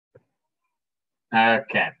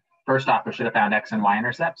Okay, first off, we should have found x and y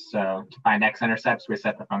intercepts. So to find x intercepts, we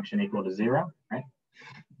set the function equal to 0, right?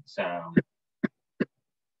 So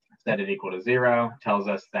set it equal to 0 tells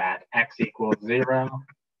us that x equals 0,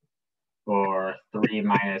 or 3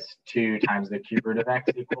 minus 2 times the cube root of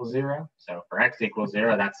x equals 0. So for x equals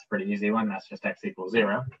 0, that's a pretty easy one. That's just x equals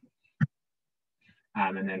 0.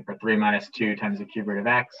 And then for 3 minus 2 times the cube root of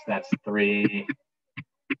x, that's 3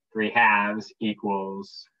 halves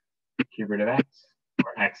equals cube root of x,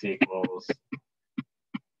 or x equals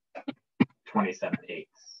 27/8.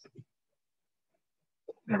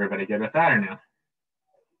 Everybody good with that or no?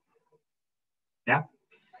 Yeah?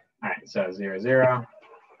 All right, so 0, 0,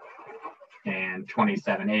 and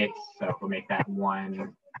 27/8. So if we make that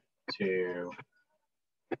 1, 2,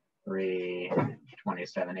 3,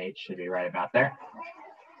 27/8 should be right about there.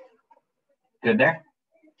 Good there?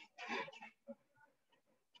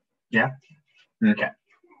 Yeah? Okay.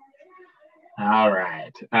 All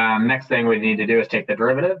right. Next thing we need to do is take the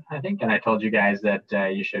derivative, I think. And I told you guys that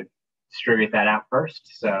you should distribute that out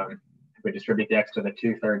first. So if we distribute the x to the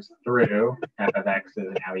 2/3 through, f of x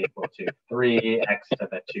is now equal to 3x to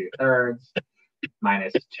the 2/3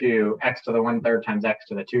 minus 2x to the 1/3 times x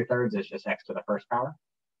to the 2/3 is just x to the first power.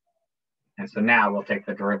 And so now we'll take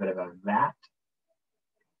the derivative of that.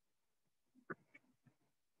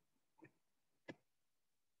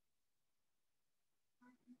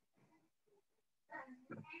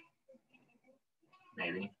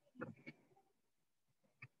 Maybe.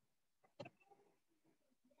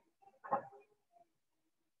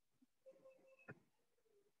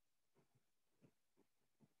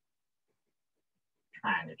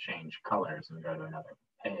 Trying to change colors and go to another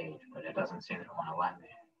page, but it doesn't seem to want to let me.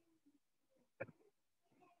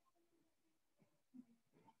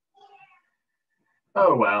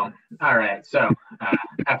 Oh, well. All right. So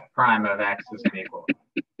f prime of x is going to equal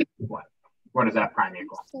what? What does that prime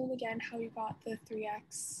equal? Explain again how you got the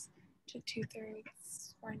 3x to 2/3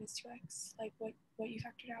 minus 2x, like what you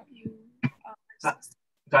factored out.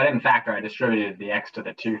 So I didn't factor, I distributed the x to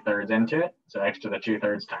the 2/3 into it. So x to the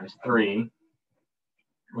 2/3 times 3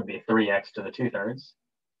 would be 3x to the 2/3.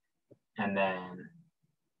 And then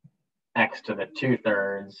x to the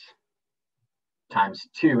 2/3 times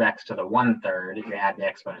 2x to the 1/3, you add the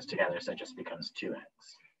exponents together, so it just becomes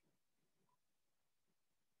 2x.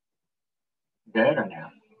 Good or no?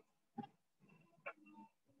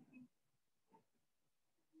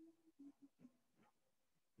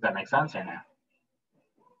 Does that make sense or no?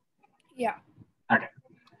 Yeah. Okay.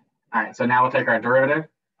 All right, so now we'll take our derivative.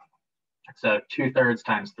 So 2/3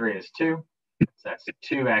 times 3 is 2. So that's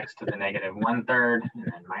 2x to the negative 1/3 and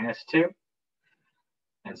then minus 2.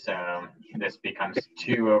 And so this becomes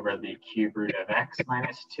 2 over the cube root of x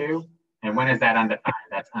minus 2. And when is that undefined?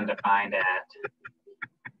 That's undefined at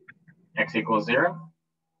x equals 0.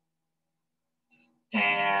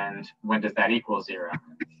 And when does that equal 0?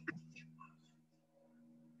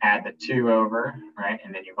 Add the 2 over, right?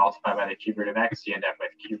 And then you multiply by the cube root of x, you end up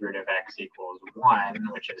with cube root of x equals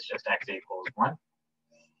 1, which is just x equals 1.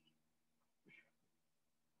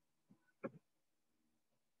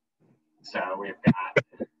 So we've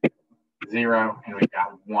got 0 and we've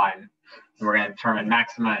got 1. And we're going to determine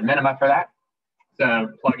maxima and minima for that.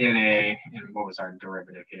 So plug in and what was our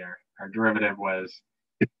derivative here? Our derivative was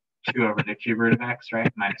 2 over the cube root of x,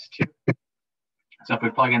 right? Minus 2. So if we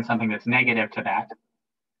plug in something that's negative to that,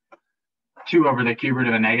 2 over the cube root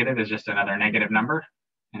of a negative is just another negative number.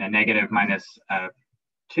 And a negative minus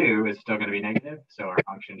 2 is still going to be negative. So our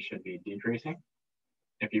function should be decreasing.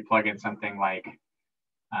 If you plug in something like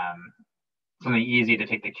something easy to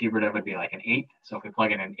take the cube root of would be like an 8. So if we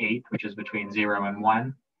plug in an 8, which is between 0 and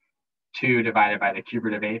 1, 2 divided by the cube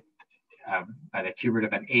root of 8, by the cube root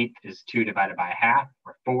of an 8 is 2 divided by a half,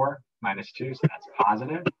 or 4 minus 2, so that's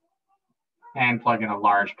positive. And plug in a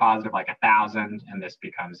large positive like 1,000, and this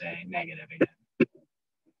becomes a negative again.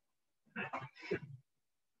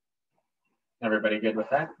 Everybody good with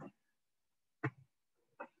that?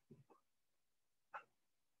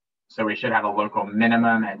 So we should have a local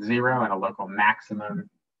minimum at 0 and a local maximum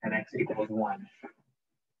at x equals 1.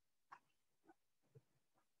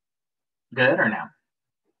 Good or no?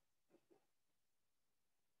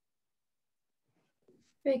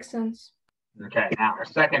 Makes sense. Okay, now our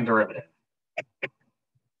second derivative.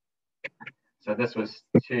 So this was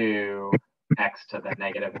 2x to the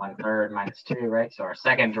negative 1/3 minus 2, right? So our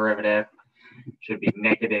second derivative should be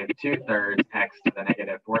negative 2/3 x to the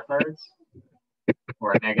negative 4/3,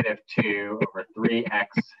 or negative 2 over 3x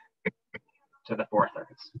to the 4/3.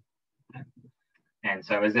 And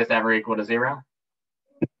so is this ever equal to 0?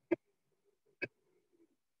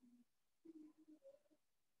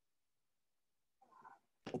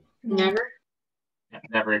 Never. Yeah,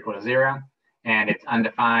 never equal to 0. And it's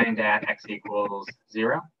undefined at x equals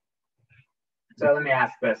 0. So let me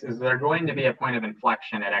ask this. Is there going to be a point of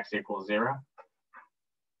inflection at x equals 0?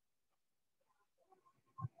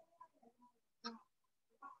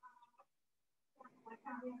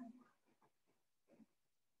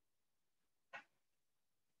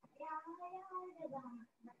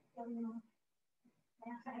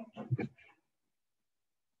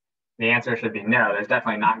 The answer should be no. There's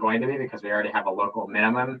definitely not going to be, because we already have a local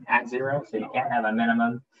minimum at 0. So you can't have a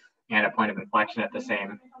minimum and a point of inflection at the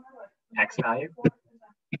same x value.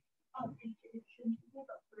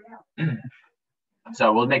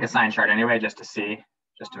 So we'll make a sign chart anyway, just to see,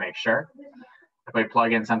 just to make sure. If we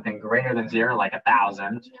plug in something greater than 0, like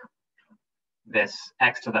 1,000, this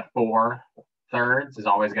x to the 4/3 is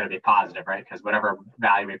always going to be positive, right? Because whatever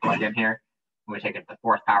value we plug in here, when we take it to the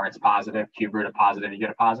 4th power, it's positive. Cube root of positive, you get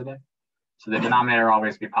a positive. So the denominator will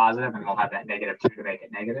always be positive, and we'll have that -2 to make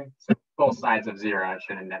it negative. So both sides of 0, it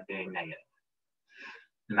should end up being negative,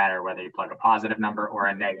 no matter whether you plug a positive number or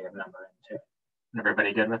a negative number into it.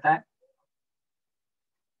 Everybody good with that?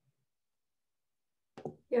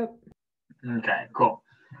 Yep. Okay, cool.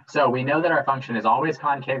 So we know that our function is always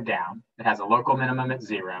concave down. It has a local minimum at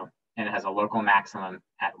 0, and it has a local maximum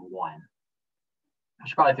at 1. I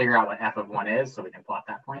should probably figure out what f of 1 is so we can plot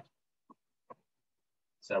that point.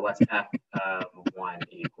 So what's f of 1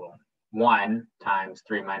 equal? 1 times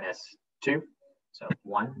 3 minus 2, so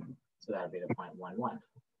 1. So that would be the point 1, 1.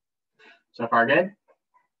 So far good?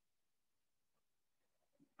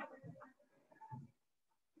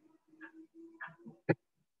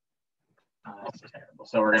 That's terrible.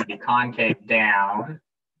 So we're going to be concave down.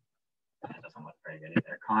 That doesn't look very good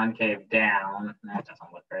either. Concave down. That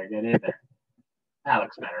doesn't look very good either. That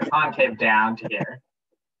looks better. Concave down to here.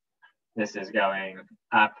 This is going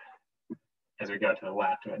up as we go to the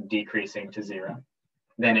left, decreasing to 0.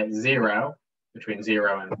 Then at 0, between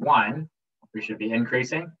 0 and 1, we should be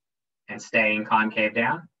increasing and staying concave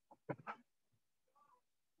down.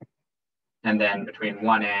 And then between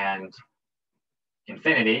 1 and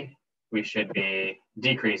infinity, we should be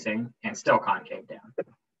decreasing and still concave down.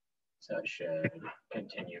 So it should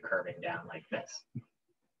continue curving down like this.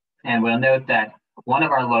 And we'll note that one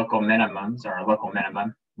of our local minimums, or our local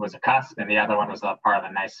minimum, was a cusp, and the other one was a part of the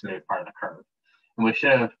nice smooth part of the curve. And we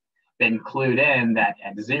should have been clued in that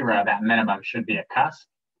at 0, that minimum should be a cusp,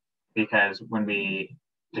 because when we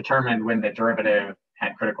determined when the derivative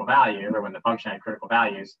had critical value, or when the function had critical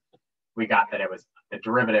values, we got that it was, the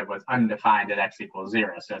derivative was undefined at x equals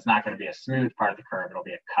 0. So it's not going to be a smooth part of the curve. It'll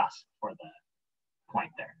be a cusp for the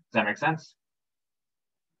point there. Does that make sense?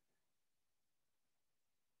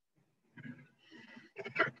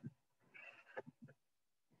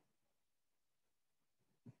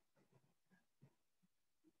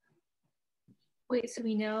 Wait, so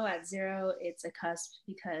we know at 0 it's a cusp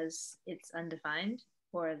because it's undefined,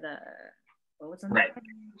 or the, what was undefined? Right.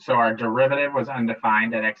 So our derivative was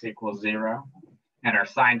undefined at x equals 0, and our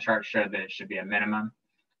sign chart showed that it should be a minimum.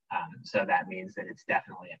 So that means that it's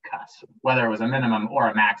definitely a cusp. Whether it was a minimum or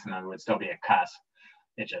a maximum, it would still be a cusp.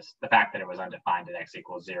 It's just the fact that it was undefined at x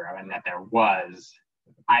equals 0, and that there was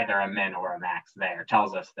either a min or a max there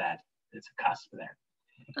tells us that it's a cusp there.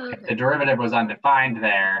 Okay. If the derivative was undefined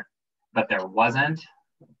there, but there wasn't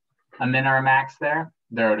a min or a max there,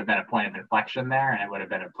 there would have been a point of inflection there, and it would have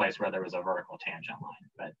been a place where there was a vertical tangent line,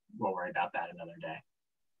 but we'll worry about that another day.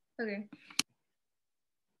 Okay.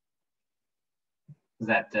 Does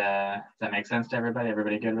that make sense to everybody?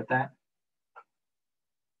 Everybody good with that?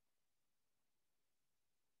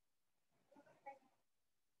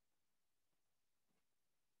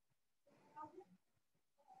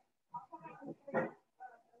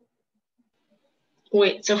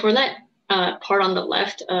 Wait, so for that part on the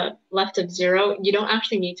left, left of 0, you don't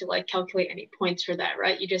actually need to like calculate any points for that,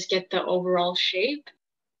 right? You just get the overall shape.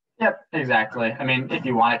 Yep, exactly. I mean, if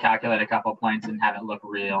you want to calculate a couple points and have it look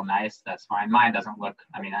real nice, that's fine. Mine doesn't look,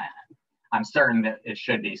 I mean, I'm certain that it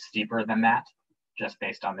should be steeper than that, just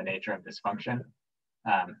based on the nature of this function.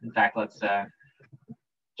 In fact, let's,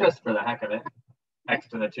 just for the heck of it, x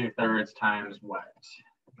to the 2/3 times what?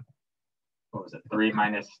 What was it? 3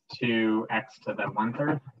 minus 2x to the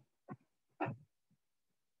 1/3.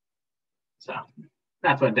 So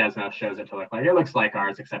that's what Desmos shows it to look like. It looks like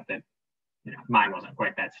ours, except that, you know, mine wasn't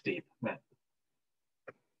quite that steep, but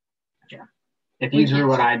yeah. If you drew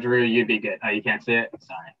what I drew, you'd be good. Oh, you can't see it?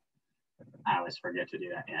 Sorry. I always forget to do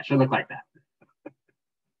that. Yeah, it should look like that.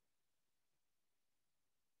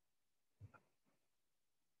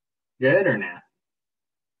 Good or no?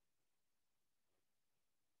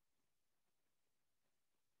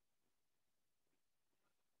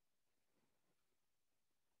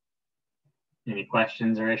 Any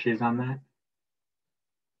questions or issues on that?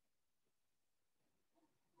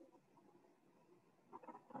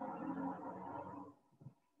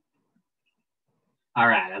 All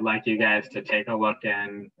right, I'd like you guys to take a look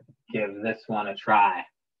and give this one a try.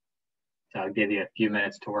 So I'll give you a few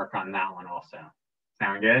minutes to work on that one also.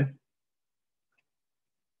 Sound good?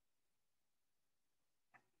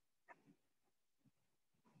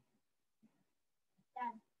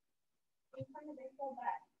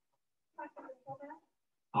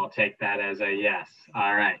 I'll take that as a yes.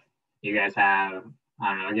 All right. You guys have, I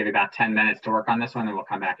don't know, I'll give you about 10 minutes to work on this one, and we'll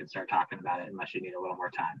come back and start talking about it unless you need a little more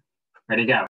time. Ready, go.